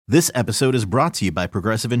This episode is brought to you by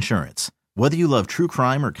Progressive Insurance. Whether you love true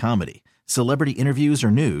crime or comedy, celebrity interviews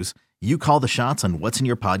or news, you call the shots on what's in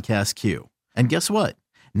your podcast queue. And guess what?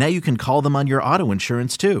 Now you can call them on your auto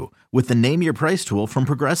insurance too with the Name Your Price tool from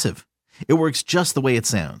Progressive. It works just the way it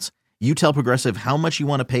sounds. You tell Progressive how much you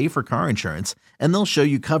want to pay for car insurance, and they'll show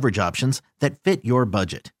you coverage options that fit your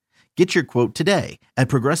budget. Get your quote today at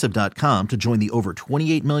Progressive.com to join the over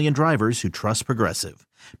 28 million drivers who trust Progressive.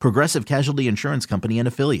 Progressive Casualty Insurance Company and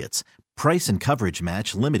Affiliates. Price and coverage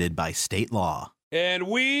match limited by state law. And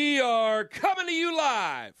we are coming to you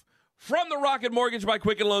live from the Rocket Mortgage by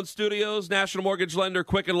Quicken Loans Studios. National mortgage lender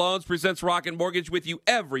Quicken Loans presents Rocket Mortgage with you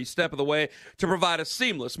every step of the way to provide a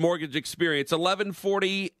seamless mortgage experience.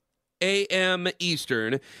 11:40 a.m.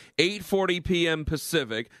 Eastern, 8:40 p.m.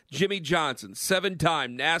 Pacific. Jimmy Johnson,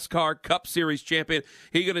 7-time NASCAR Cup Series champion.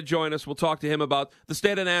 He's going to join us. We'll talk to him about the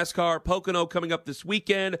state of NASCAR, Pocono coming up this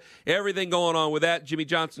weekend, everything going on with that. Jimmy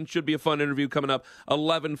Johnson should be a fun interview coming up,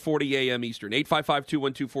 11:40 a.m. Eastern,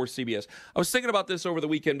 855-2124-CBS. I was thinking about this over the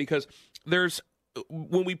weekend because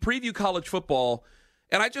when we preview college football,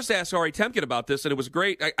 and I just asked Ari Temkin about this, and it was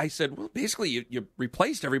great. I said, well, basically, you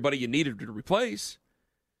replaced everybody you needed to replace.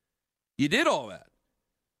 You did all that.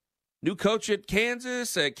 New coach at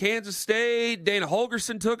Kansas State, Dana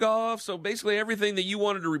Holgorsen took off. So basically everything that you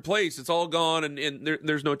wanted to replace, it's all gone, and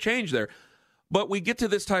there's no change there. But we get to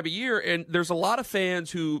this time of year, and there's a lot of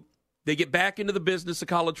fans who, they get back into the business of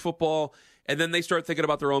college football, and then they start thinking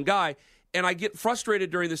about their own guy. And I get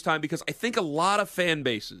frustrated during this time because I think a lot of fan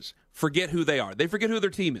bases forget who they are. They forget who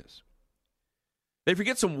their team is. They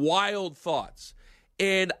forget some wild thoughts.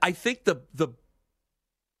 And I think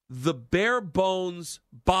the bare bones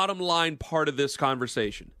bottom line part of this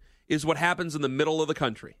conversation is what happens in the middle of the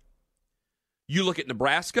country. You look at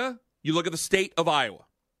Nebraska, you look at the state of Iowa,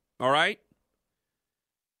 all right?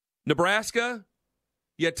 Nebraska,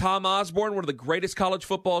 you had Tom Osborne, one of the greatest college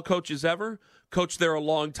football coaches ever, coached there a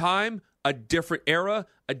long time, a different era,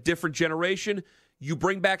 a different generation. You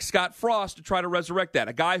bring back Scott Frost to try to resurrect that,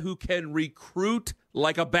 a guy who can recruit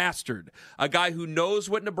like a bastard, a guy who knows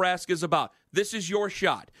what Nebraska is about. This is your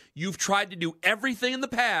shot. You've tried to do everything in the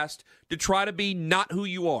past to try to be not who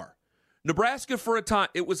you are. Nebraska, for a time,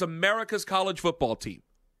 it was America's college football team.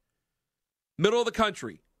 Middle of the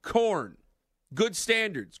country, corn, good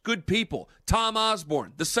standards, good people, Tom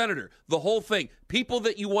Osborne, the senator, the whole thing, people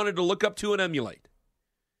that you wanted to look up to and emulate.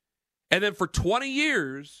 And then for 20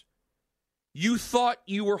 years, you thought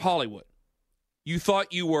you were Hollywood. You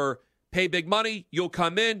thought you were pay big money, you'll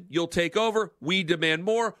come in, you'll take over, we demand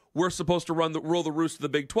more, we're supposed to rule the roost of the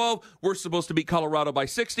Big 12, we're supposed to beat Colorado by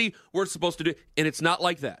 60, we're supposed to do, and it's not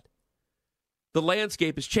like that. The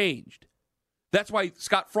landscape has changed. That's why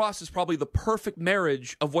Scott Frost is probably the perfect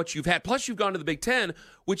marriage of what you've had. Plus, you've gone to the Big Ten,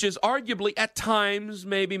 which is arguably, at times,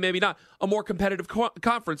 maybe not, a more competitive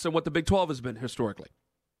conference than what the Big 12 has been historically.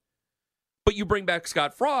 But you bring back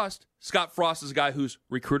Scott Frost. Scott Frost is a guy who's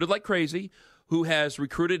recruited like crazy, who has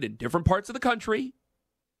recruited in different parts of the country,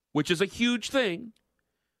 which is a huge thing,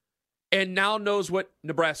 and now knows what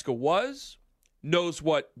Nebraska was, knows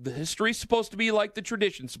what the history's supposed to be like, the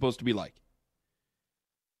tradition's supposed to be like.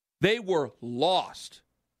 They were lost.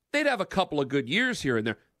 They'd have a couple of good years here and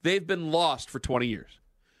there. They've been lost for 20 years.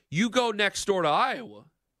 You go next door to Iowa,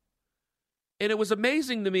 and it was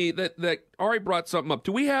amazing to me that Ari brought something up.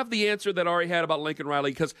 Do we have the answer that Ari had about Lincoln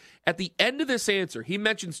Riley? Because at the end of this answer, he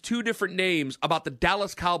mentions two different names about the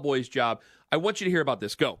Dallas Cowboys job. I want you to hear about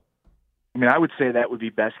this. Go. I mean, I would say that would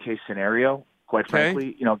be best case scenario, quite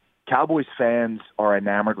frankly. You know, Cowboys fans are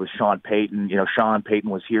enamored with Sean Payton. You know, Sean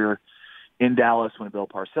Payton was here in Dallas when Bill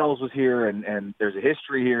Parcells was here, and there's a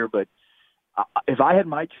history here. But if I had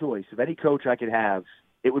my choice of any coach I could have,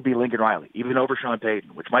 it would be Lincoln Riley, even over Sean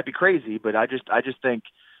Payton, which might be crazy, but I just think,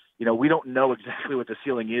 you know, we don't know exactly what the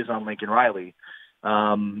ceiling is on Lincoln Riley.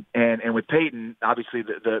 And with Payton, obviously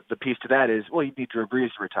the piece to that is, well, you need Drew Brees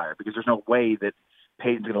to retire because there's no way that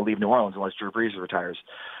Payton's going to leave New Orleans unless Drew Brees retires.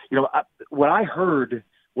 You know, what I heard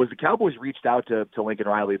was the Cowboys reached out to Lincoln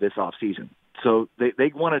Riley this offseason. So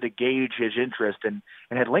they wanted to gauge his interest, and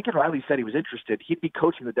had Lincoln Riley said he was interested, he'd be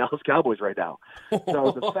coaching the Dallas Cowboys right now.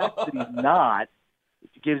 So the fact that he's not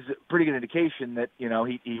gives a pretty good indication that, you know,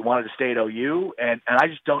 he wanted to stay at OU, and I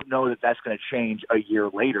just don't know that that's going to change a year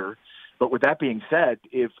later. But with that being said,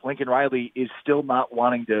 if Lincoln Riley is still not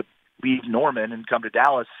wanting to leave Norman and come to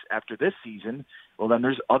Dallas after this season, well, then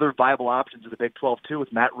there's other viable options in the Big 12 too,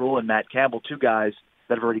 with Matt Rule and Matt Campbell, two guys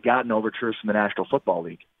that have already gotten overtures from the National Football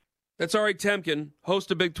League. That's Ari Temkin, host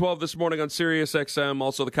of Big 12 this morning on Sirius XM,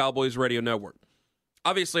 also the Cowboys Radio Network.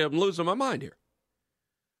 Obviously, I'm losing my mind here.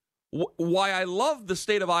 Why I love the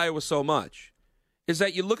state of Iowa so much is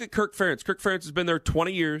that you look at Kirk Ferentz. Kirk Ferentz has been there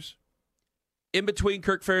 20 years. In between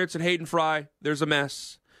Kirk Ferentz and Hayden Fry, there's a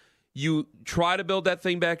mess. You try to build that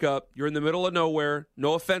thing back up. You're in the middle of nowhere.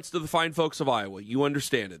 No offense to the fine folks of Iowa. You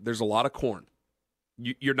understand it. There's a lot of corn.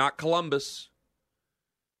 You're not Columbus.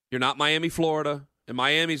 You're not Miami, Florida. And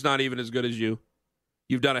Miami's not even as good as you.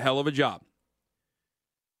 You've done a hell of a job.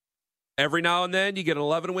 Every now and then, you get an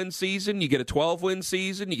 11-win season. You get a 12-win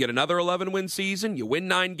season. You get another 11-win season. You win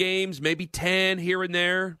 9 games, maybe 10 here and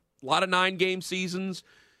there. A lot of 9-game seasons.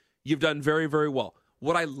 You've done very, very well.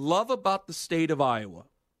 What I love about the state of Iowa,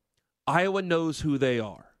 Iowa knows who they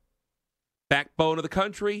are. Backbone of the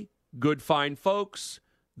country, good, fine folks.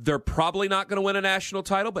 They're probably not going to win a national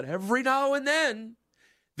title, but every now and then,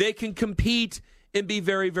 they can compete and be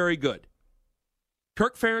very, very good.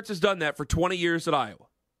 Kirk Ferentz has done that for 20 years at Iowa.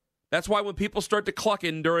 That's why when people start to cluck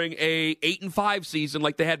in during a 8-5 season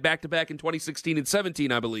like they had back-to-back in 2016 and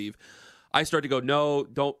 17, I believe, I start to go, no,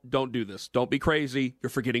 don't do this. Don't be crazy. You're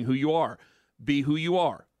forgetting who you are. Be who you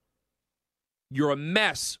are. You're a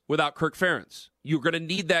mess without Kirk Ferentz. You're going to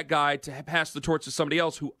need that guy to pass the torch to somebody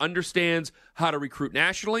else who understands how to recruit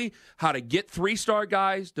nationally, how to get 3-star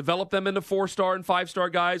guys, develop them into 4-star and 5-star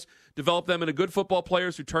guys, develop them into good football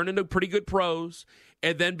players who turn into pretty good pros,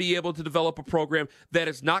 and then be able to develop a program that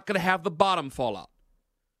is not going to have the bottom fall out.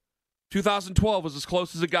 2012 was as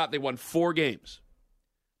close as it got. They won 4 games.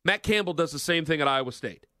 Matt Campbell does the same thing at Iowa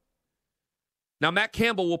State. Now, Matt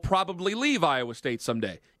Campbell will probably leave Iowa State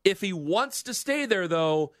someday. If he wants to stay there,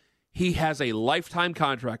 though, he has a lifetime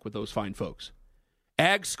contract with those fine folks.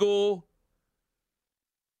 Ag school,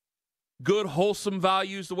 good, wholesome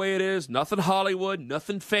values the way it is, nothing Hollywood,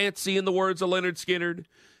 nothing fancy in the words of Leonard Skinner.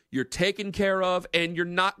 You're taken care of, and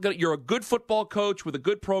you're a good football coach with a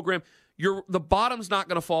good program. The bottom's not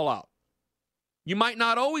going to fall out. You might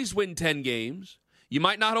not always win 10 games. You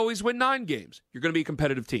might not always win 9 games. You're going to be a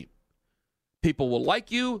competitive team. People will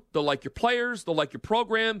like you. They'll like your players. They'll like your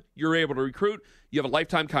program. You're able to recruit. You have a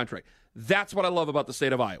lifetime contract. That's what I love about the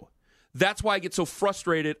state of Iowa. That's why I get so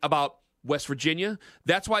frustrated about West Virginia.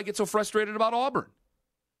 That's why I get so frustrated about Auburn.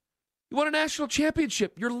 You won a national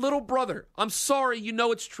championship. Your little brother. I'm sorry, you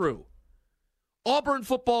know it's true. Auburn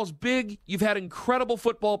football's big. You've had incredible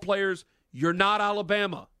football players. You're not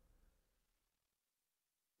Alabama.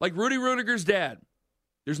 Like Rudy Rudiger's dad.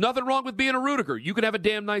 There's nothing wrong with being a Rudiger. You can have a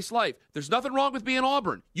damn nice life. There's nothing wrong with being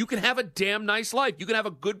Auburn. You can have a damn nice life. You can have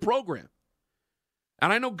a good program.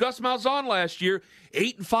 And I know Gus Malzahn last year,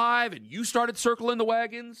 8-5, and you started circling the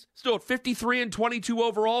wagons. Still at 53-22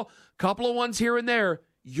 overall. Couple of ones here and there.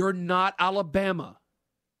 You're not Alabama.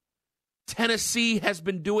 Tennessee has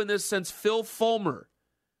been doing this since Phil Fulmer.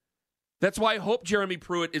 That's why I hope Jeremy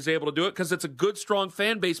Pruitt is able to do it, because it's a good, strong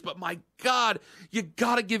fan base. But my God, you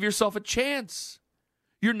got to give yourself a chance.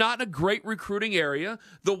 You're not in a great recruiting area.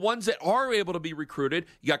 The ones that are able to be recruited,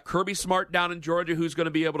 you got Kirby Smart down in Georgia who's going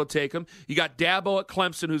to be able to take him. You got Dabo at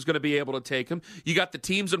Clemson who's going to be able to take him. You got the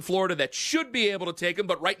teams in Florida that should be able to take him,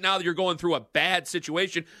 but right now you're going through a bad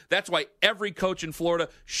situation. That's why every coach in Florida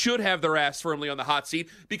should have their ass firmly on the hot seat,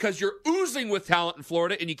 because you're oozing with talent in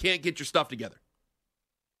Florida and you can't get your stuff together.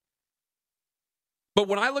 But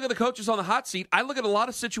when I look at the coaches on the hot seat, I look at a lot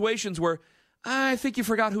of situations where I think you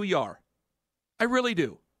forgot who you are. I really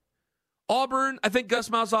do. Auburn, I think Gus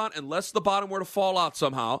Malzahn, unless the bottom were to fall out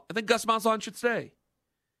somehow, I think Gus Malzahn should stay.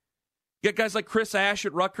 You get guys like Chris Ash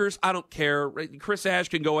at Rutgers. I don't care. Chris Ash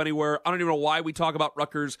can go anywhere. I don't even know why we talk about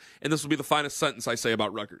Rutgers, and this will be the finest sentence I say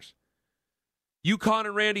about Rutgers. UConn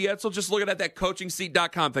and Randy Edsall, just looking at that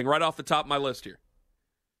coachingseat.com thing right off the top of my list here.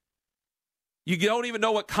 You don't even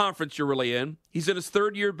know what conference you're really in. He's in his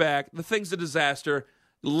 3rd year back. The thing's a disaster.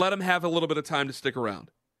 Let him have a little bit of time to stick around.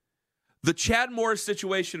 The Chad Morris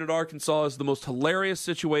situation at Arkansas is the most hilarious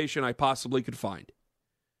situation I possibly could find.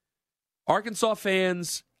 Arkansas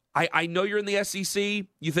fans, I know you're in the SEC.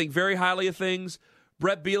 You think very highly of things.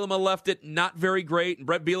 Brett Bielema left it not very great, and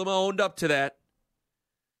Brett Bielema owned up to that.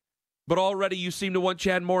 But already you seem to want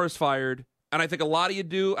Chad Morris fired. And I think a lot of you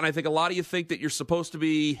do, and I think a lot of you think that you're supposed to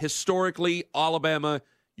be historically Alabama.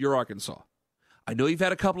 You're Arkansas. I know you've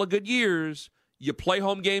had a couple of good years. You play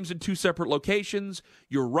home games in 2 separate locations.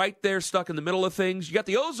 You're right there, stuck in the middle of things. You got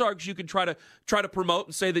the Ozarks you can try to promote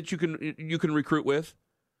and say that you can recruit with.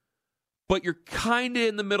 But you're kind of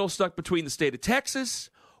in the middle, stuck between the state of Texas,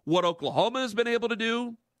 what Oklahoma has been able to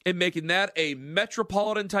do, and making that a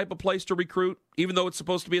metropolitan type of place to recruit, even though it's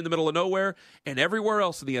supposed to be in the middle of nowhere, and everywhere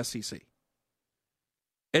else in the SEC.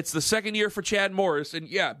 It's the 2nd year for Chad Morris, and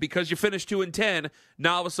yeah, because you finished 2-10,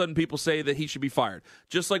 now all of a sudden people say that he should be fired.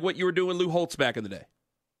 Just like what you were doing Lou Holtz back in the day.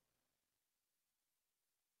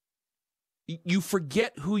 You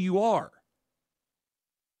forget who you are.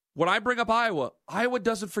 When I bring up Iowa, Iowa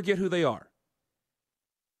doesn't forget who they are.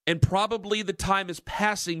 And probably the time is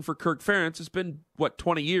passing for Kirk Ferentz. It's been,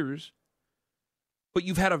 20 years? But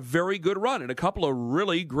you've had a very good run and a couple of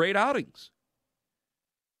really great outings.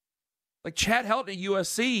 Like Chad Helton at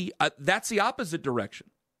USC, that's the opposite direction.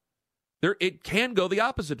 It can go the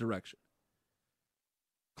opposite direction.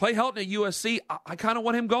 Clay Helton at USC, I kind of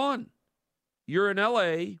want him gone. You're in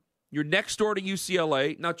L.A., you're next door to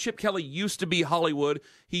UCLA. Now, Chip Kelly used to be Hollywood.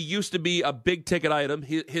 He used to be a big-ticket item.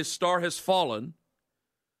 His star has fallen.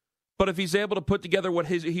 But if he's able to put together what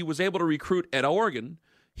he was able to recruit at Oregon,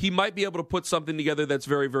 he might be able to put something together that's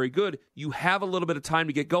very, very good. You have a little bit of time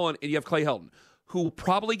to get going, and you have Clay Helton, who will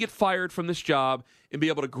probably get fired from this job and be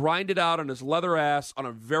able to grind it out on his leather ass on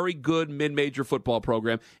a very good mid-major football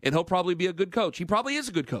program, and he'll probably be a good coach. He probably is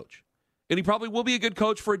a good coach, and he probably will be a good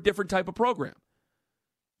coach for a different type of program.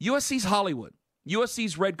 USC's Hollywood.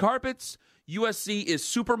 USC's red carpets. USC is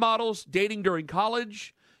supermodels dating during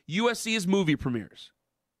college. USC is movie premieres.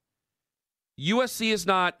 USC is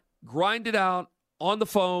not grinded out on the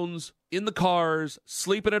phones, in the cars,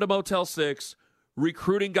 sleeping at a Motel 6,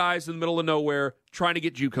 recruiting guys in the middle of nowhere, trying to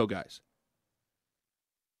get JUCO guys.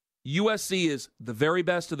 USC is the very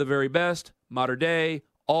best of the very best, modern day,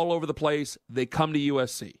 all over the place. They come to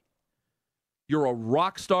USC. You're a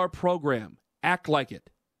rock star program. Act like it.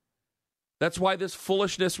 That's why this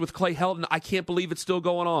foolishness with Clay Helton, I can't believe it's still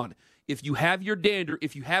going on. If you have your dander,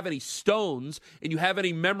 if you have any stones, and you have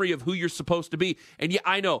any memory of who you're supposed to be, and yeah,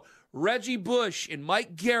 I know, Reggie Bush and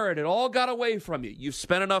Mike Garrett, it all got away from you. You've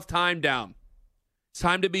spent enough time down. It's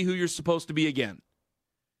time to be who you're supposed to be again.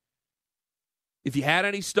 If you had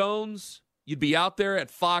any stones, you'd be out there at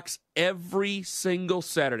Fox every single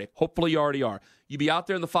Saturday. Hopefully you already are. You'd be out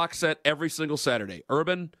there in the Fox set every single Saturday.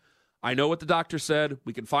 Urban, I know what the doctor said.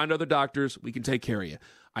 We can find other doctors. We can take care of you.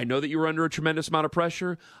 I know that you were under a tremendous amount of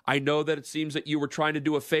pressure. I know that it seems that you were trying to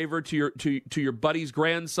do a favor to your buddy's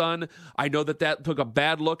grandson. I know that took a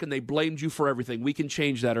bad look and they blamed you for everything. We can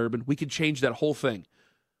change that, Urban. We can change that whole thing.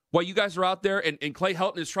 While you guys are out there and Clay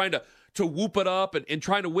Helton is trying to whoop it up and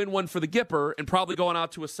trying to win one for the Gipper and probably going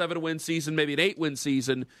out to a 7-win season, maybe an 8-win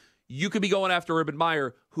season, you could be going after Urban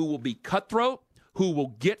Meyer, who will be cutthroat, who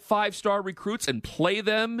will get 5-star recruits and play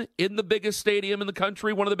them in the biggest stadium in the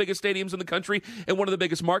country, one of the biggest stadiums in the country, and one of the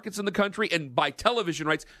biggest markets in the country, and by television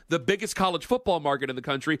rights, the biggest college football market in the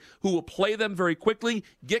country, who will play them very quickly,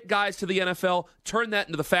 get guys to the NFL, turn that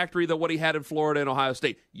into the factory that what he had in Florida and Ohio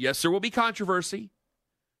State. Yes, there will be controversy,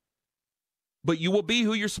 but you will be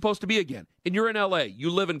who you're supposed to be again. And you're in L.A. You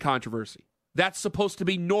live in controversy. That's supposed to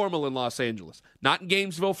be normal in Los Angeles, not in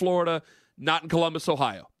Gainesville, Florida, not in Columbus,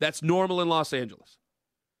 Ohio. That's normal in Los Angeles.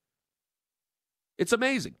 It's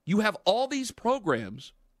amazing. You have all these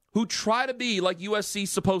programs who try to be like USC's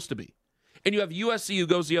supposed to be. And you have USC who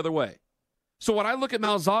goes the other way. So when I look at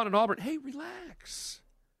Malzahn and Auburn, hey, relax.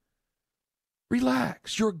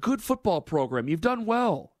 Relax. You're a good football program. You've done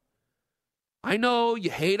well. I know you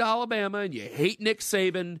hate Alabama and you hate Nick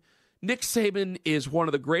Saban. Nick Saban is one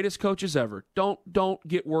of the greatest coaches ever. Don't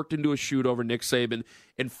get worked into a shoot over Nick Saban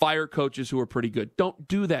and fire coaches who are pretty good. Don't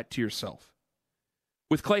do that to yourself.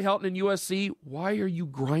 With Clay Helton and USC, why are you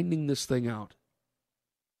grinding this thing out?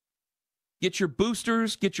 Get your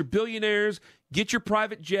boosters, get your billionaires, get your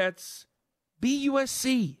private jets. Be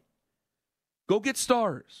USC. Go get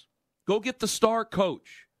stars. Go get the star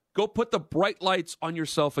coach. Go put the bright lights on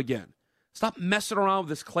yourself again. Stop messing around with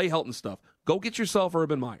this Clay Helton stuff. Go get yourself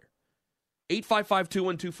Urban Meyer.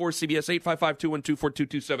 855-2124-CBS,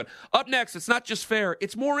 855-212-4227. Up next, it's not just fair,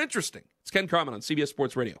 it's more interesting. It's Ken Carman on CBS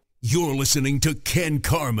Sports Radio. You're listening to Ken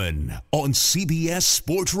Carman on CBS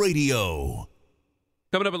Sports Radio.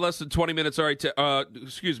 Coming up in less than 20 minutes,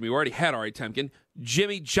 we already had Ari Temkin.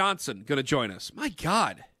 Jimmy Johnson going to join us. My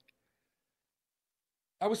God.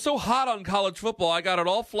 I was so hot on college football, I got it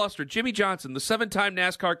all flustered. Jimmy Johnson, the 7-time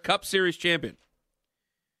NASCAR Cup Series champion.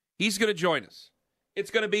 He's going to join us.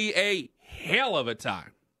 It's going to be a hell of a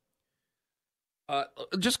time.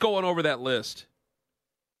 Just going over that list.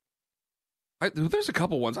 There's a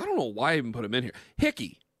couple ones. I don't know why I even put him in here.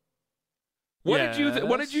 Hickey. What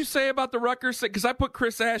did you say about the Rutgers? Because I put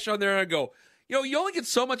Chris Ash on there and I go, you only get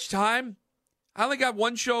so much time. I only got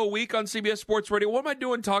one show a week on CBS Sports Radio. What am I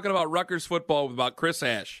doing talking about Rutgers football about Chris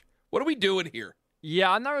Ash? What are we doing here?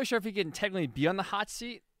 Yeah, I'm not really sure if he can technically be on the hot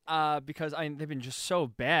seat. Because they've been just so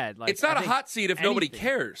bad. It's not a hot seat if nobody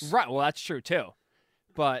cares. Right, well, that's true, too.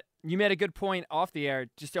 But you made a good point off the air.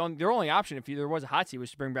 Just their only option, if there was a hot seat,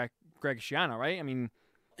 was to bring back Greg Schiano, right? I mean,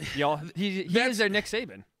 he is their Nick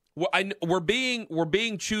Saban. Well, we're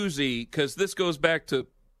being choosy because this goes back to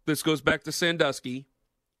Sandusky.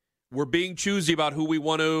 we're being choosy about who we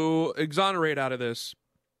want to exonerate out of this.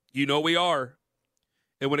 You know we are.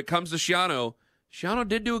 And when it comes to Schiano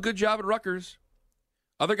did do a good job at Rutgers.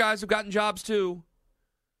 Other guys have gotten jobs too.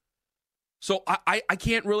 So I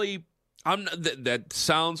can't really, that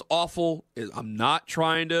sounds awful. I'm not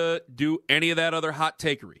trying to do any of that other hot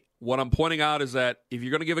takery. What I'm pointing out is that if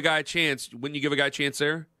you're going to give a guy a chance, wouldn't you give a guy a chance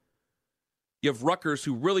there? You have Rutgers,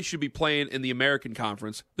 who really should be playing in the American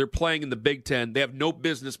Conference. They're playing in the Big Ten. They have no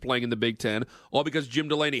business playing in the Big Ten, all because Jim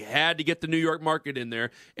Delaney had to get the New York market in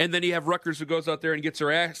there. And then you have Rutgers, who goes out there and gets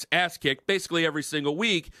her ass kicked basically every single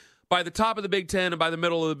week. By the top of the Big Ten and by the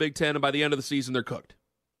middle of the Big Ten and by the end of the season, they're cooked.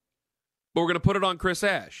 But we're going to put it on Chris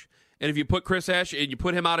Ash. And if you put Chris Ash and you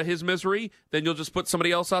put him out of his misery, then you'll just put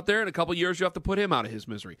somebody else out there. In a couple of years, you have to put him out of his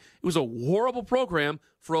misery. It was a horrible program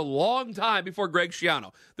for a long time before Greg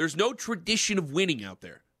Schiano. There's no tradition of winning out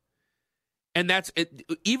there. And that's it.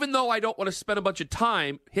 Even though I don't want to spend a bunch of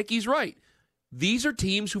time, Hickey's right. These are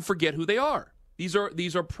teams who forget who they are. These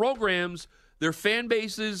are programs, their fan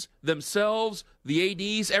bases, themselves, the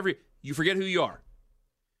ADs, you forget who you are.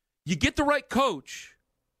 You get the right coach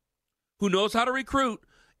who knows how to recruit,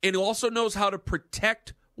 and who also knows how to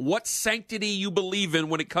protect what sanctity you believe in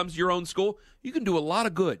when it comes to your own school, you can do a lot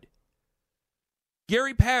of good.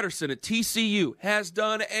 Gary Patterson at TCU has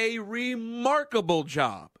done a remarkable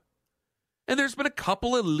job. And there's been a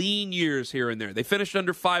couple of lean years here and there. They finished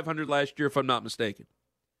under 500 last year, if I'm not mistaken.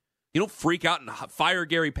 You don't freak out and fire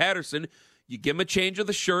Gary Patterson. You give him a change of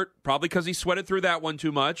the shirt, probably because he sweated through that one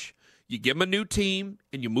too much. You give him a new team,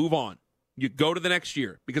 and you move on. You go to the next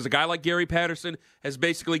year, because a guy like Gary Patterson has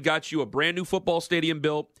basically got you a brand new football stadium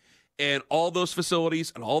built and all those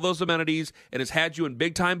facilities and all those amenities, and has had you in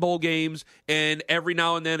big-time bowl games, and every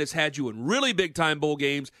now and then has had you in really big-time bowl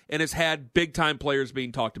games, and has had big-time players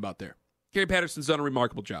being talked about there. Gary Patterson's done a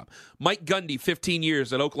remarkable job. Mike Gundy, 15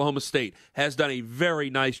 years at Oklahoma State, has done a very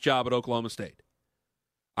nice job at Oklahoma State.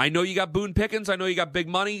 I know you got Boone Pickens. I know you got big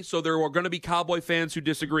money, so there are going to be Cowboy fans who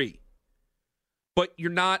disagree. But you're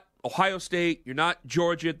not Ohio State, you're not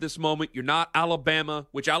Georgia at this moment, you're not Alabama,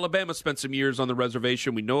 which Alabama spent some years on the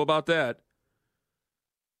reservation. We know about that.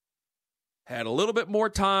 Had a little bit more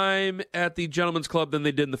time at the Gentlemen's Club than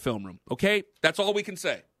they did in the film room. Okay? That's all we can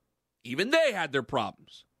say. Even they had their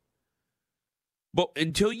problems. But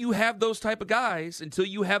until you have those type of guys,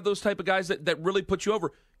 that really put you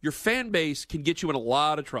over, your fan base can get you in a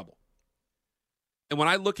lot of trouble. And when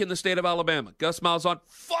I look in the state of Alabama, Gus Malzahn,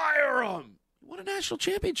 fire him! Won a national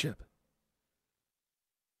championship.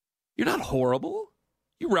 You're not horrible.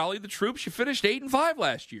 You rallied the troops. You finished 8-5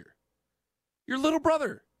 last year. Your little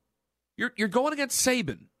brother. You're going against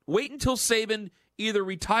Saban. Wait until Saban either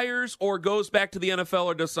retires or goes back to the NFL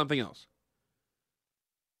or does something else.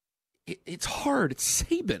 It's hard. It's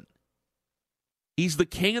Saban. He's the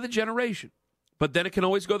king of the generation. But then it can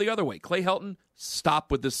always go the other way. Clay Helton,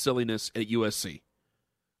 stop with this silliness at USC.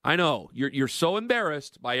 I know, you're so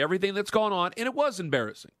embarrassed by everything that's gone on, and it was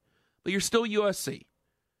embarrassing. But you're still USC.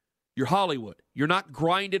 You're Hollywood. You're not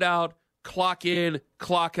grinded out, clock in,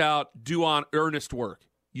 clock out, do on earnest work.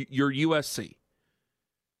 You're USC.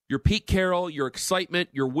 You're Pete Carroll, your excitement,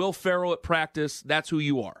 you're Will Ferrell at practice. That's who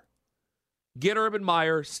you are. Get Urban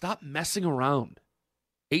Meyer. Stop messing around.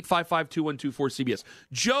 855-2124-CBS.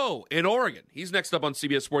 Joe in Oregon. He's next up on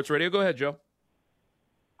CBS Sports Radio. Go ahead, Joe.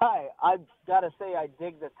 Hi, I've got to say I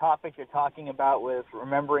dig the topic you're talking about with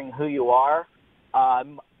remembering who you are.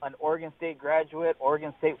 I'm an Oregon State graduate,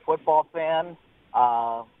 Oregon State football fan.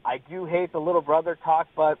 I do hate the little brother talk,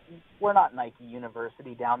 but we're not Nike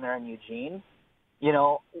University down there in Eugene. You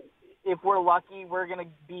know, if we're lucky, we're going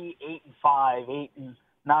to be 8-5,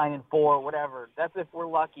 8-9-4, whatever. That's if we're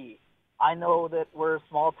lucky. I know that we're a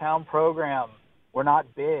small-town program. We're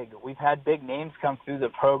not big. We've had big names come through the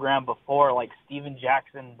program before, like Steven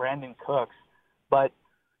Jackson, Brandon Cooks. But,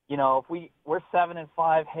 you know, if we're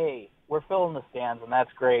 7-5, hey, we're filling the stands, and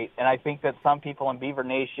that's great. And I think that some people in Beaver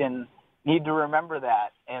Nation need to remember that.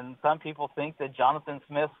 And some people think that Jonathan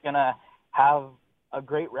Smith's going to have a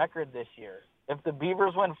great record this year. If the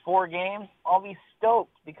Beavers win 4 games, I'll be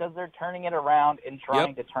stoked because they're turning it around and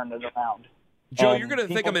trying to turn it around. Joe, you're going to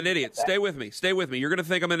think I'm an idiot. Stay with me. You're going to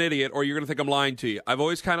think I'm an idiot, or you're going to think I'm lying to you. I've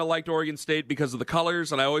always kind of liked Oregon State because of the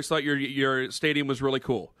colors, and I always thought your stadium was really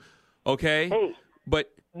cool. Okay? Hey, but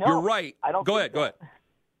no, you're right. Go ahead. Go.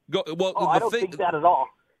 Well, I don't think that at all.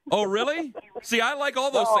 Oh, really? See, I like all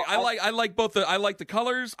those things. I like both I like the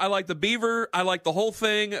colors, I like the beaver, I like the whole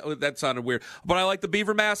thing. That sounded weird. But I like the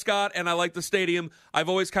beaver mascot and I like the stadium. I've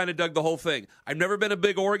always kind of dug the whole thing. I've never been a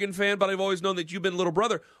big Oregon fan, but I've always known that you've been little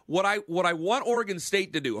brother. What I want Oregon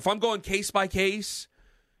State to do, if I'm going case by case,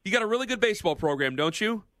 you got a really good baseball program, don't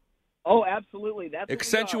you? Oh, absolutely. That's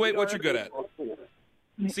accentuate what you're good at.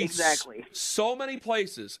 See, exactly. So many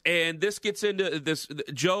places, and this gets into this.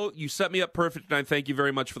 Joe, you set me up perfect, and I thank you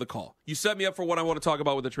very much for the call. You set me up for what I want to talk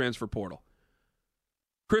about with the transfer portal.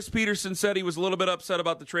 Chris Peterson said he was a little bit upset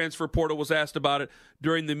about the transfer portal, was asked about it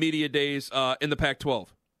during the media days in the Pac-12.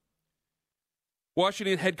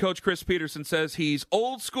 Washington head coach Chris Peterson says he's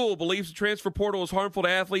old school, believes the transfer portal is harmful to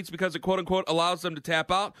athletes because it, quote-unquote, allows them to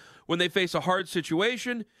tap out when they face a hard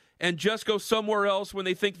situation and just go somewhere else when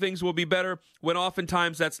they think things will be better, when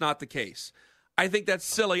oftentimes that's not the case. I think that's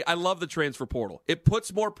silly. I love the transfer portal. It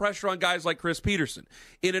puts more pressure on guys like Chris Peterson.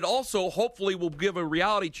 And it also hopefully will give a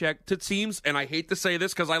reality check to teams, and I hate to say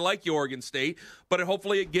this because I like Oregon State, but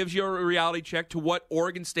hopefully it gives you a reality check to what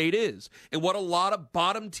Oregon State is and what a lot of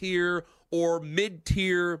bottom-tier or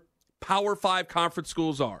mid-tier Power 5 conference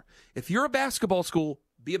schools are. If you're a basketball school,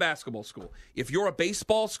 be a basketball school. If you're a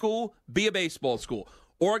baseball school, be a baseball school.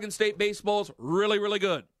 Oregon State baseball is really, really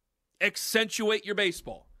good. Accentuate your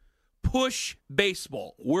baseball. Push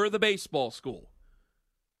baseball. We're the baseball school.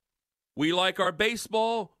 We like our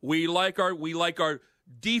baseball. We like our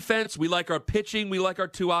defense. We like our pitching. We like our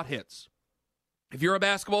 2-out hits. If you're a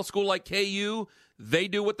basketball school like KU, they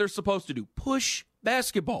do what they're supposed to do. Push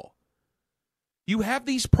basketball. You have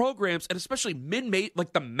these programs, and especially mid-major,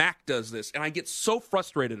 like the MAC does this, and I get so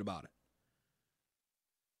frustrated about it.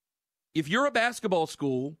 If you're a basketball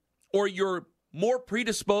school or you're more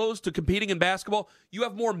predisposed to competing in basketball, you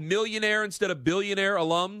have more millionaire instead of billionaire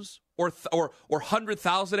alums or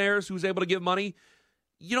 100,000aires who's able to give money.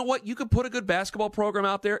 You know what? You could put a good basketball program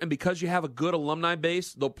out there, and because you have a good alumni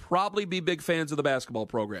base, they'll probably be big fans of the basketball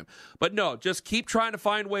program. But no, just keep trying to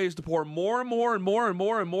find ways to pour more and more and more and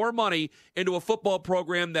more and more money into a football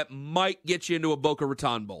program that might get you into a Boca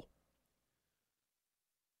Raton Bowl.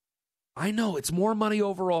 I know it's more money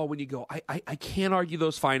overall when you go. I can't argue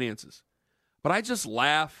those finances. But I just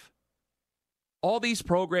laugh. All these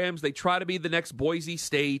programs, they try to be the next Boise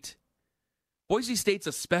State. Boise State's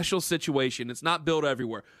a special situation. It's not built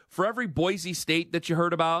everywhere. For every Boise State that you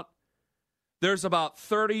heard about, there's about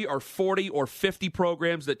 30 or 40 or 50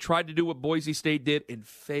 programs that tried to do what Boise State did and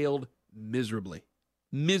failed miserably.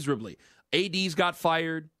 Miserably. ADs got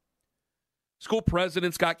fired. School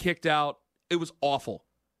presidents got kicked out. It was awful.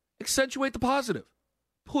 Accentuate the positive.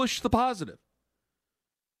 Push the positive.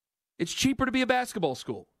 It's cheaper to be a basketball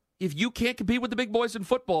school. If you can't compete with the big boys in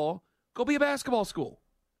football, go be a basketball school.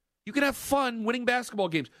 You can have fun winning basketball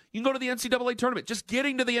games. You can go to the NCAA tournament. Just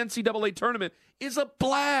getting to the NCAA tournament is a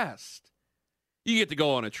blast. You get to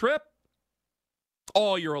go on a trip.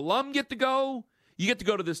 All your alum get to go. You get to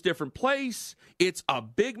go to this different place. It's a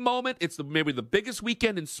big moment. It's maybe the biggest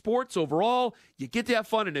weekend in sports overall. You get to have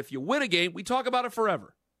fun, and if you win a game, we talk about it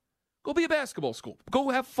forever. Go be a basketball school. Go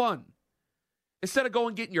have fun. Instead of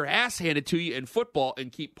going getting your ass handed to you in football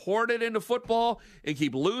and keep pouring it into football and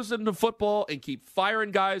keep losing to football and keep firing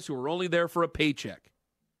guys who are only there for a paycheck.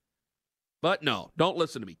 But no, don't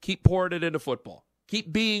listen to me. Keep pouring it into football.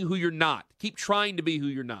 Keep being who you're not. Keep trying to be who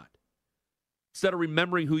you're not. Instead of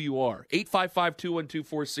remembering who you are.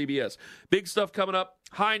 855-2124-CBS. Big stuff coming up.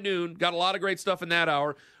 High noon. Got a lot of great stuff in that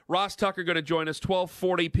hour. Ross Tucker going to join us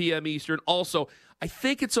 12:40 p.m. Eastern. Also, I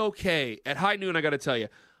think it's okay. At high noon, I got to tell you,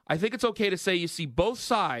 I think it's okay to say you see both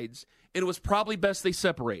sides, and it was probably best they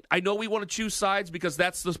separate. I know we want to choose sides because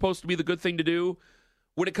that's supposed to be the good thing to do.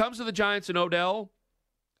 When it comes to the Giants and Odell,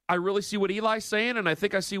 I really see what Eli's saying, and I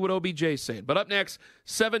think I see what OBJ's saying. But up next,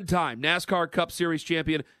 7-time NASCAR Cup Series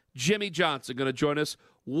champion Jimmy Johnson going to join us.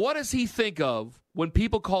 What does he think of when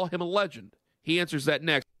people call him a legend? He answers that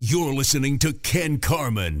next. You're listening to Ken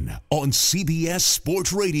Carman on CBS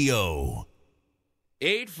Sports Radio.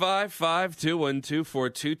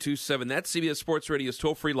 855-212-4227. That's CBS Sports Radio's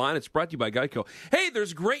toll-free line. It's brought to you by Geico. Hey,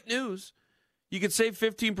 there's great news. You can save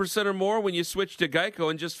 15% or more when you switch to Geico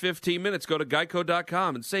in just 15 minutes. Go to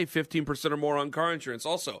geico.com and save 15% or more on car insurance.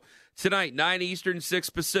 Also, tonight, 9 Eastern, 6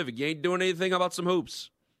 Pacific. You ain't doing anything about some hoops.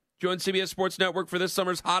 Join CBS Sports Network for this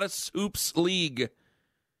summer's hottest hoops league.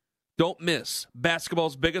 Don't miss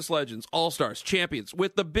basketball's biggest legends, all-stars, champions,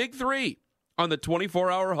 with the Big Three on the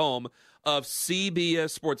 24-hour home of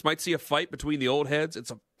CBS Sports. Might see a fight between the old heads.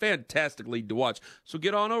 It's a fantastic league to watch. So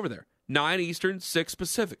get on over there. 9 Eastern, 6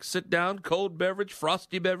 Pacific. Sit down, cold beverage,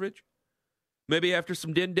 frosty beverage. Maybe after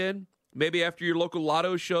some din-din. Maybe after your local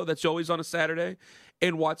lotto show that's always on a Saturday.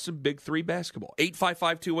 And watch some Big Three basketball.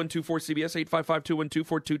 855-2124-CBS,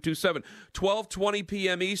 855-212-4227. 12:20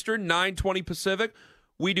 p.m. Eastern, 9:20 Pacific.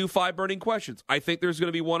 We do 5 burning questions. I think there's going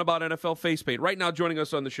to be one about NFL face paint. Right now, joining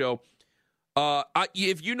us on the show,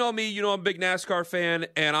 if you know me, you know I'm a big NASCAR fan,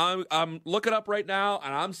 and I'm looking up right now,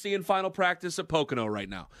 and I'm seeing final practice at Pocono right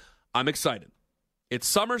now. I'm excited. It's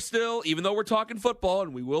summer still, even though we're talking football,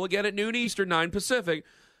 and we will again at noon Eastern, 9 Pacific.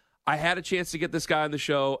 I had a chance to get this guy on the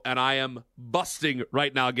show, and I am busting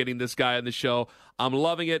right now getting this guy on the show. I'm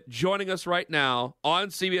loving it. Joining us right now on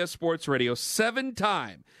CBS Sports Radio,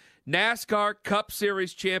 7-time NASCAR Cup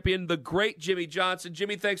Series champion, the great Jimmy Johnson.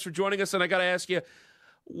 Jimmy, thanks for joining us, and I got to ask you,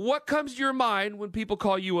 what comes to your mind when people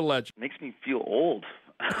call you a legend? Makes me feel old.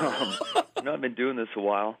 I've been doing this a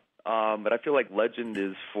while, but I feel like legend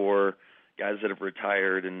is for guys that have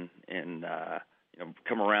retired and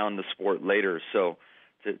come around the sport later. So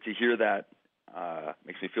to hear that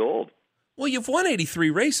makes me feel old. Well, you've won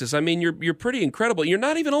 83 races. I mean, you're pretty incredible. You're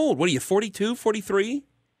not even old. What are you, 42, 43?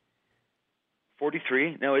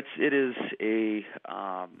 43. No, it is a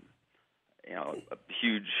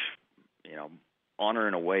huge honor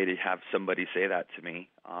in a way to have somebody say that to me.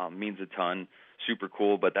 Means a ton. Super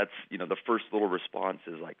cool. But that's the first little response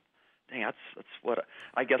is like, dang, that's what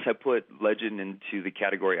I guess I put legend into the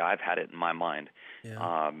category I've had it in my mind.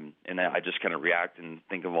 Yeah. And I just kind of react and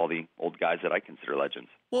think of all the old guys that I consider legends.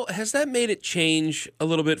 Well, has that made it change a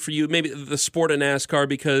little bit for you, maybe the sport of NASCAR?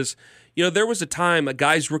 Because, there was a time a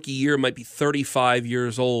guy's rookie year might be 35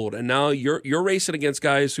 years old, and now you're racing against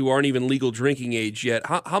guys who aren't even legal drinking age yet.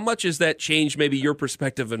 How much has that changed maybe your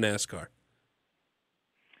perspective of NASCAR?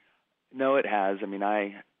 No, it has. I mean,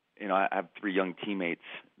 I have 3 young teammates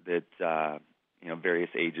that, various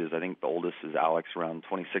ages. I think the oldest is Alex, around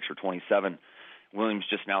 26 or 27. William's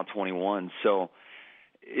just now 21. So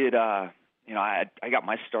it, I got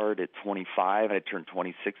my start at 25. I turned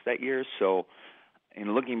 26 that year. So,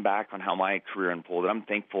 looking back on how my career unfolded, I'm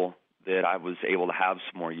thankful that I was able to have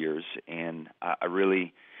some more years. And I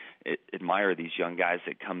really admire these young guys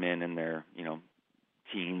that come in their,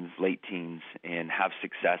 teens, late teens, and have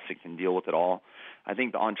success and can deal with it all. I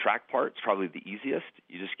think the on-track part is probably the easiest.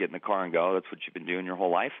 You just get in the car and go. That's what you've been doing your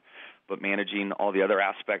whole life. But managing all the other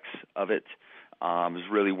aspects of it is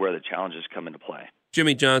really where the challenges come into play.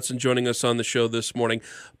 Jimmy Johnson joining us on the show this morning.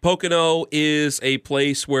 Pocono is a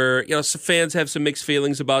place where some fans have some mixed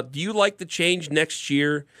feelings about. Do you like the change next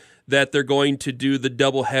year that they're going to do the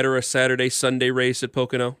doubleheader, a Saturday-Sunday race at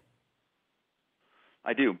Pocono?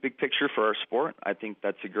 I do. Big picture for our sport, I think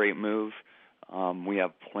that's a great move. We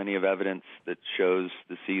have plenty of evidence that shows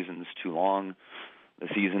the season's too long. The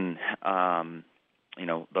season,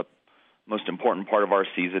 the most important part of our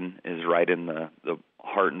season is right in the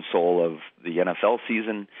heart and soul of the NFL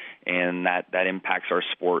season, and that impacts our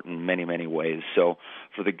sport in many, many ways. So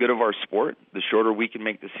for the good of our sport, the shorter we can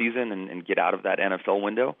make the season and get out of that NFL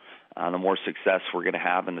window, the more success we're going to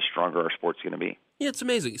have and the stronger our sport's going to be. Yeah, it's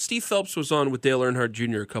amazing. Steve Phelps was on with Dale Earnhardt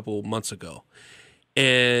Jr. a couple months ago,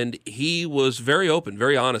 and he was very open,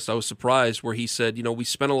 very honest. I was surprised where he said, we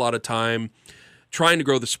spent a lot of time trying to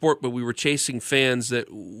grow the sport, but we were chasing fans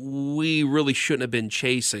that we really shouldn't have been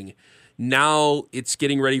chasing. Now it's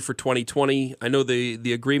getting ready for 2020. I know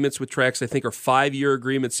the agreements with tracks, I think, are 5-year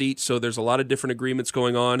agreements each, so there's a lot of different agreements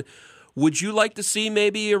going on. Would you like to see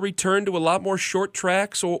maybe a return to a lot more short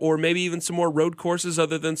tracks or maybe even some more road courses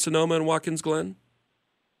other than Sonoma and Watkins Glen?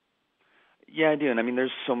 Yeah, I do. And I mean,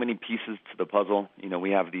 there's so many pieces to the puzzle.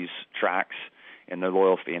 We have these tracks and their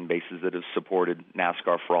loyal fan bases that have supported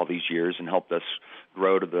NASCAR for all these years and helped us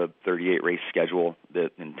grow to the 38-race schedule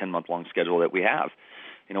and 10-month-long schedule that we have.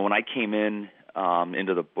 When I came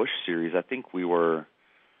into the Busch Series, I think we were,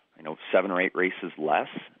 7 or 8 races less,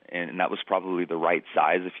 and that was probably the right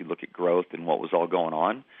size if you look at growth and what was all going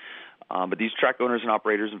on. But these track owners and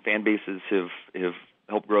operators and fan bases have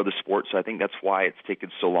helped grow the sport, so I think that's why it's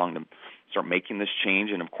taken so long to start making this change,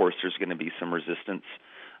 and of course there's going to be some resistance.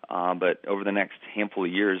 But over the next handful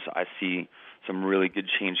of years, I see some really good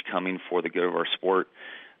change coming for the good of our sport.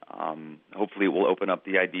 Hopefully it will open up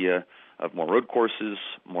the idea of more road courses,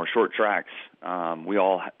 more short tracks. We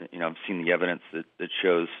all, have seen the evidence that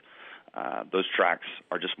shows those tracks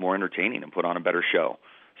are just more entertaining and put on a better show.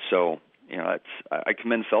 So, I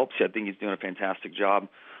commend Phelps. I think he's doing a fantastic job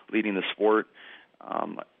leading the sport.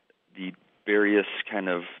 The various kind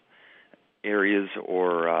of areas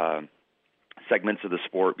or segments of the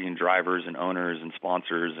sport, being drivers and owners and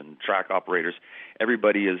sponsors and track operators,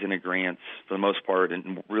 everybody is in agreement for the most part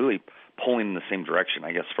and really pulling in the same direction,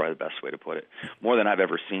 I guess is probably the best way to put it, more than I've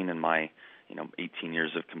ever seen in my 18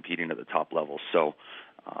 years of competing at the top level. So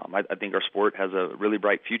I think our sport has a really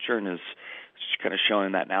bright future and is kind of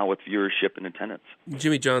showing that now with viewership and attendance.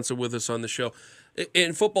 Jimmy Johnson with us on the show.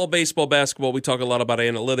 In football, baseball, basketball, we talk a lot about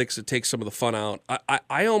analytics. It takes some of the fun out.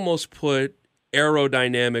 I almost put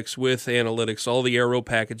aerodynamics with analytics, all the aero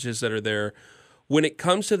packages that are there. When it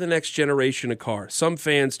comes to the next generation of car, some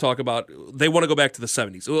fans talk about they want to go back to the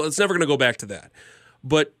 70s. Well, it's never going to go back to that.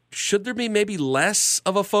 but should there be maybe less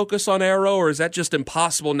of a focus on aero, or is that just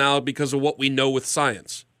impossible now because of what we know with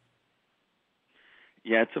science?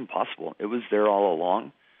 Yeah, it's impossible. It was there all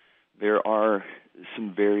along. There are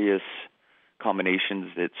some various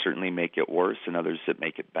combinations that certainly make it worse and others that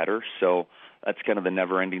make it better. So that's kind of the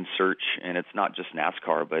never-ending search, and it's not just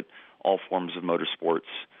NASCAR, but all forms of motorsports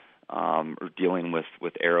are dealing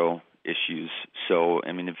with aero issues. So,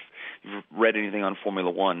 I mean, if you've read anything on Formula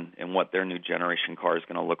One and what their new generation car is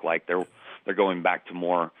going to look like, they're going back to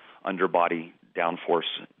more underbody downforce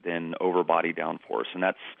than overbody downforce, and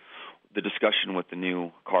that's the discussion with the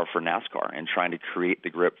new car for NASCAR and trying to create the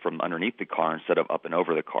grip from underneath the car instead of up and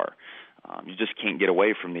over the car. You just can't get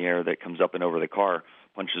away from the air that comes up and over the car,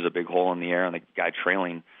 punches a big hole in the air, and the guy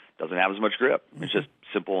trailing doesn't have as much grip. It's just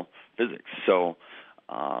simple physics. So,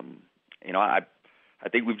 I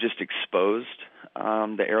think we've just exposed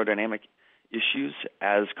the aerodynamic issues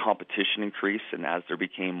as competition increased and as there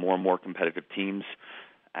became more and more competitive teams,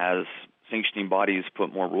 as sanctioning bodies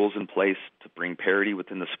put more rules in place to bring parity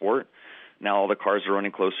within the sport. Now all the cars are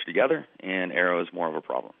running closer together, and aero is more of a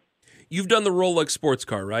problem. You've done the Rolex sports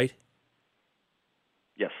car, right?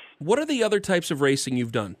 Yes. What are the other types of racing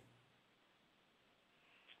you've done?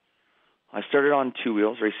 I started on two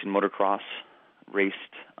wheels, racing motocross, raced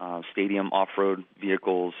stadium off-road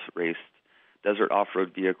vehicles, raced desert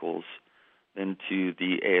off-road vehicles, then to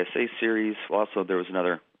the ASA series. Well, also there was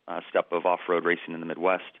another step of off-road racing in the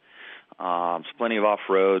Midwest. So plenty of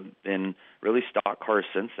off-road, then really stock cars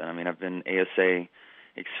since then. I mean, I've been ASA,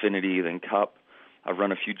 Xfinity, then Cup. I've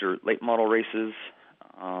run a few dirt late model races,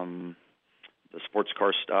 the sports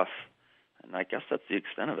car stuff, and I guess that's the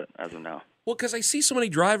extent of it as of now. Well, because I see so many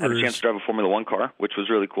drivers. I had a chance to drive a Formula One car, which was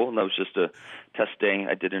really cool, and that was just a test day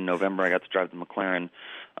I did in November. I got to drive the McLaren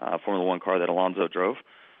Formula One car that Alonso drove,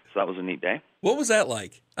 so that was a neat day. What was that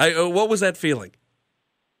like? What was that feeling?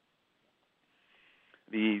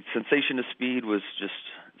 The sensation of speed was just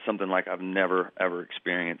something like I've never, ever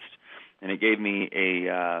experienced, and it gave me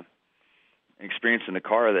an experience in the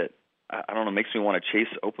car that, I don't know, makes me want to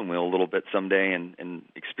chase open wheel a little bit someday and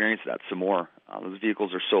experience that some more. Those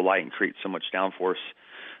vehicles are so light and create so much downforce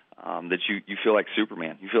that you feel like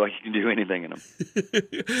Superman. You feel like you can do anything in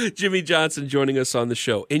them. Jimmy Johnson joining us on the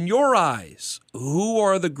show. In your eyes, who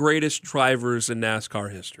are the greatest drivers in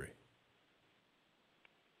NASCAR history?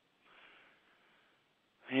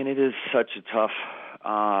 And it is such a tough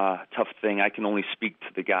thing. I can only speak to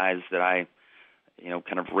the guys that I,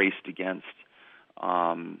 kind of raced against.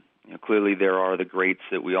 Clearly there are the greats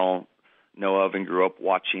that we all know of and grew up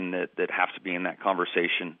watching that have to be in that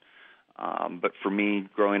conversation. But for me,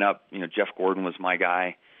 growing up, Jeff Gordon was my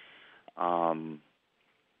guy.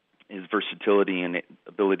 His versatility and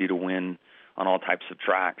ability to win on all types of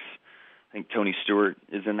tracks. I think Tony Stewart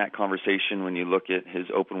is in that conversation when you look at his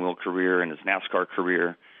open wheel career and his NASCAR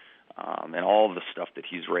career, and all of the stuff that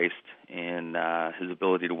he's raced and his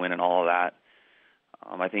ability to win and all of that.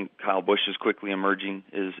 I think Kyle Busch is quickly emerging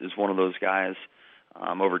is one of those guys.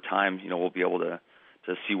 Over time, we'll be able to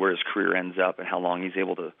see where his career ends up and how long he's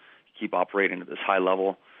able to keep operating at this high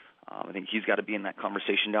level. I think he's got to be in that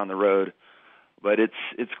conversation down the road. But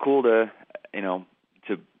it's cool to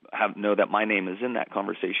know that my name is in that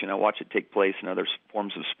conversation. I watch it take place in other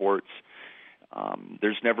forms of sports.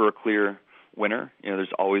 There's never a clear winner. There's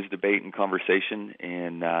always debate and conversation,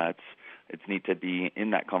 and it's neat to be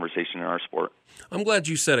in that conversation in our sport. I'm glad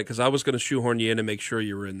you said it, because I was going to shoehorn you in and make sure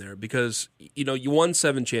you were in there, because you won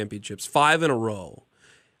 7 championships, 5 in a row.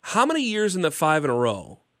 How many years in the 5 in a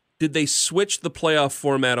row did they switch the playoff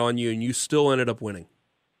format on you and you still ended up winning?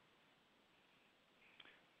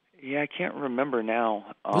 Yeah, I can't remember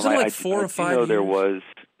now. Was it like 4 or 5 years? There was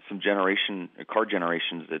some car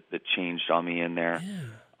generations that changed on me in there.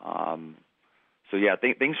 Yeah. So yeah,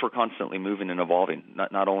 things were constantly moving and evolving.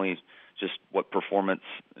 Not only just what performance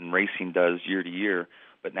and racing does year to year,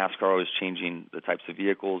 but NASCAR was changing the types of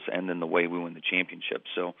vehicles and then the way we win the championship.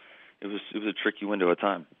 So it was a tricky window of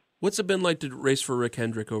time. What's it been like to race for Rick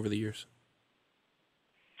Hendrick over the years?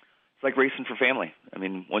 It's like racing for family. I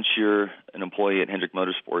mean, once you're an employee at Hendrick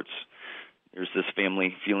Motorsports, there's this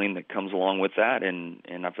family feeling that comes along with that, and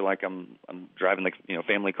I feel like I'm driving the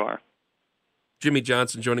family car. Jimmy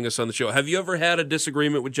Johnson joining us on the show. Have you ever had a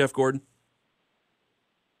disagreement with Jeff Gordon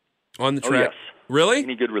on the track? Oh, yes. Really?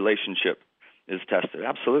 Any good relationship is tested.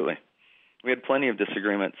 Absolutely. We had plenty of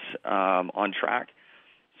disagreements on track,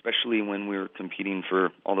 especially when we were competing for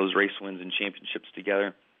all those race wins and championships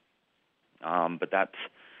together. But that's,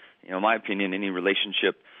 in my opinion, any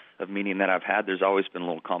relationship of meaning that I've had, there's always been a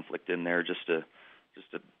little conflict in there just to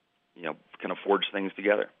kind of forge things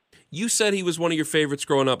together. You said he was one of your favorites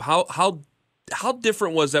growing up. How how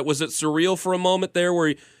different was that? Was it surreal for a moment there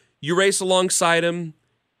where you race alongside him?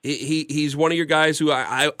 He's one of your guys who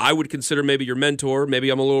I would consider maybe your mentor. Maybe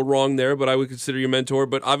I'm a little wrong there, but I would consider your mentor.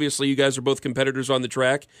 But obviously you guys are both competitors on the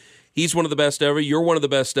track. He's one of the best ever. You're one of the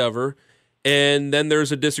best ever. And then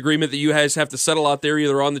there's a disagreement that you guys have to settle out there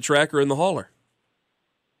either on the track or in the hauler.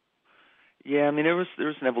 Yeah, I mean, there was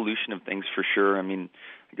an evolution of things for sure. I mean,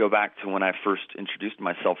 I go back to when I first introduced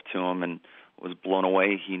myself to him and was blown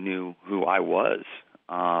away. He knew who I was.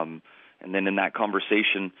 And then in that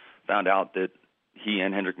conversation, found out that he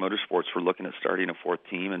and Hendrick Motorsports were looking at starting a fourth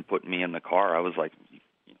team and putting me in the car. I was like, you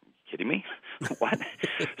kidding me? What?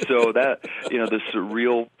 So that, the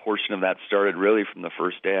surreal portion of that started really from the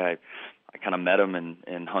first day I kind of met him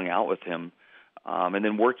and hung out with him. And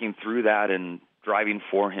then working through that and driving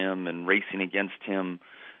for him and racing against him,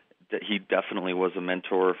 that he definitely was a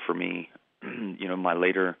mentor for me. My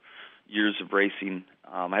later years of racing,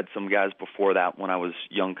 I had some guys before that when I was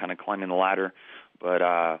young, kind of climbing the ladder,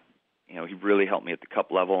 but he really helped me at the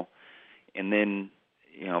cup level. And then,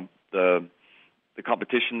 the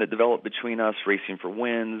competition that developed between us, racing for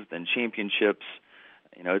wins, then championships,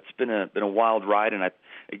 it's been a wild ride. And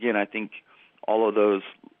I think all of those,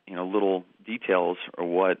 little details are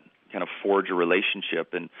what kind of forge a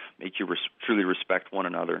relationship and make you truly respect one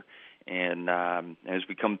another. And as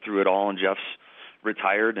we come through it all, and Jeff's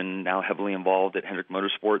retired and now heavily involved at Hendrick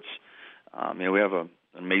Motorsports, we have an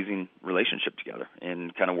amazing relationship together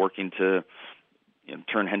and kind of working to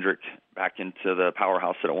turn Hendrick back into the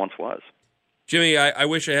powerhouse that it once was. Jimmy, I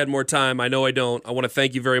wish I had more time. I know I don't. I want to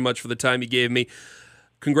thank you very much for the time you gave me.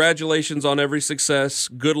 Congratulations on every success.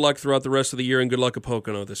 Good luck throughout the rest of the year, and good luck at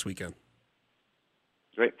Pocono this weekend.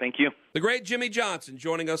 Great, thank you. The great Jimmy Johnson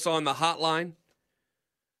joining us on the hotline.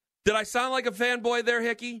 Did I sound like a fanboy there,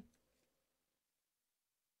 Hickey?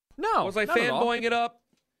 No. Was I fanboying it up?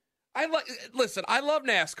 Listen, I love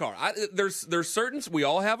NASCAR. There's certain, we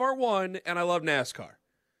all have our one, and I love NASCAR.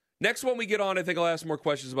 Next one we get on, I think I'll ask more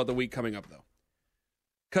questions about the week coming up, though.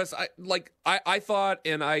 Because I thought,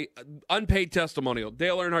 and unpaid testimonial,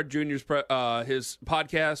 Dale Earnhardt Jr.'s his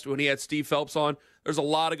podcast when he had Steve Phelps on, there's a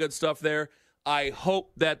lot of good stuff there. I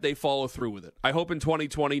hope that they follow through with it. I hope in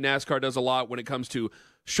 2020 NASCAR does a lot when it comes to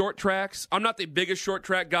short tracks. I'm not the biggest short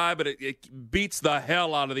track guy, but it beats the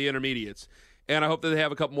hell out of the intermediates. And I hope that they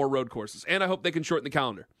have a couple more road courses. And I hope they can shorten the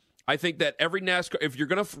calendar. I think that every NASCAR, if you're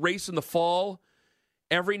going to race in the fall,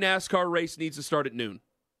 every NASCAR race needs to start at noon.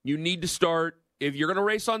 You need to start. If you're going to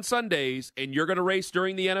race on Sundays and you're going to race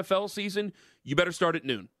during the NFL season, you better start at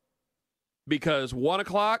noon. Because 1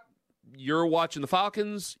 o'clock, you're watching the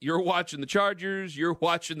Falcons, you're watching the Chargers, you're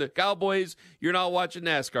watching the Cowboys, you're not watching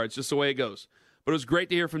NASCAR. It's just the way it goes. But it was great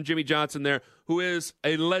to hear from Jimmy Johnson there, who is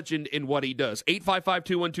a legend in what he does.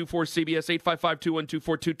 855-2124-CBS,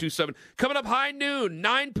 855-212-4227. Coming up high noon,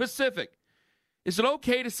 9 Pacific. Is it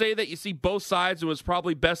okay to say that you see both sides and it's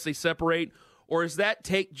probably best they separate, or is that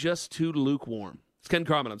take just too lukewarm? It's Ken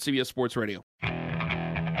Carman on CBS Sports Radio.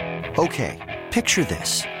 Okay, picture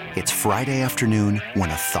this. It's Friday afternoon when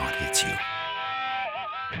a thought hits you.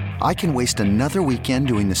 I can waste another weekend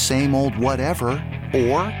doing the same old whatever,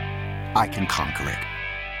 or I can conquer it.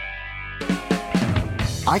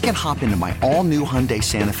 I can hop into my all-new Hyundai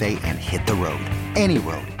Santa Fe and hit the road. Any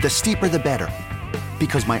road. The steeper, the better.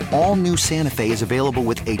 Because my all-new Santa Fe is available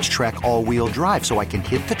with H-Track all-wheel drive, so I can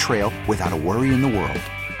hit the trail without a worry in the world.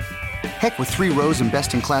 Heck, with 3 rows and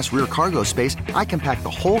best-in-class rear cargo space, I can pack the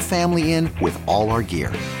whole family in with all our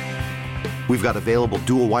gear. We've got available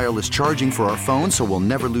dual wireless charging for our phones, so we'll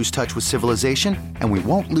never lose touch with civilization, and we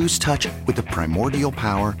won't lose touch with the primordial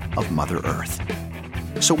power of Mother Earth.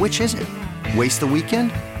 So which is it? Waste the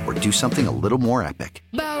weekend or do something a little more epic?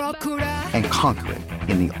 And conquer it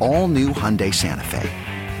in the all-new Hyundai Santa Fe.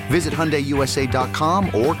 Visit HyundaiUSA.com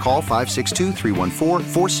or call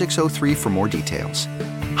 562-314-4603 for more details.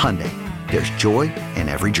 Hyundai, there's joy in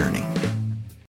every journey.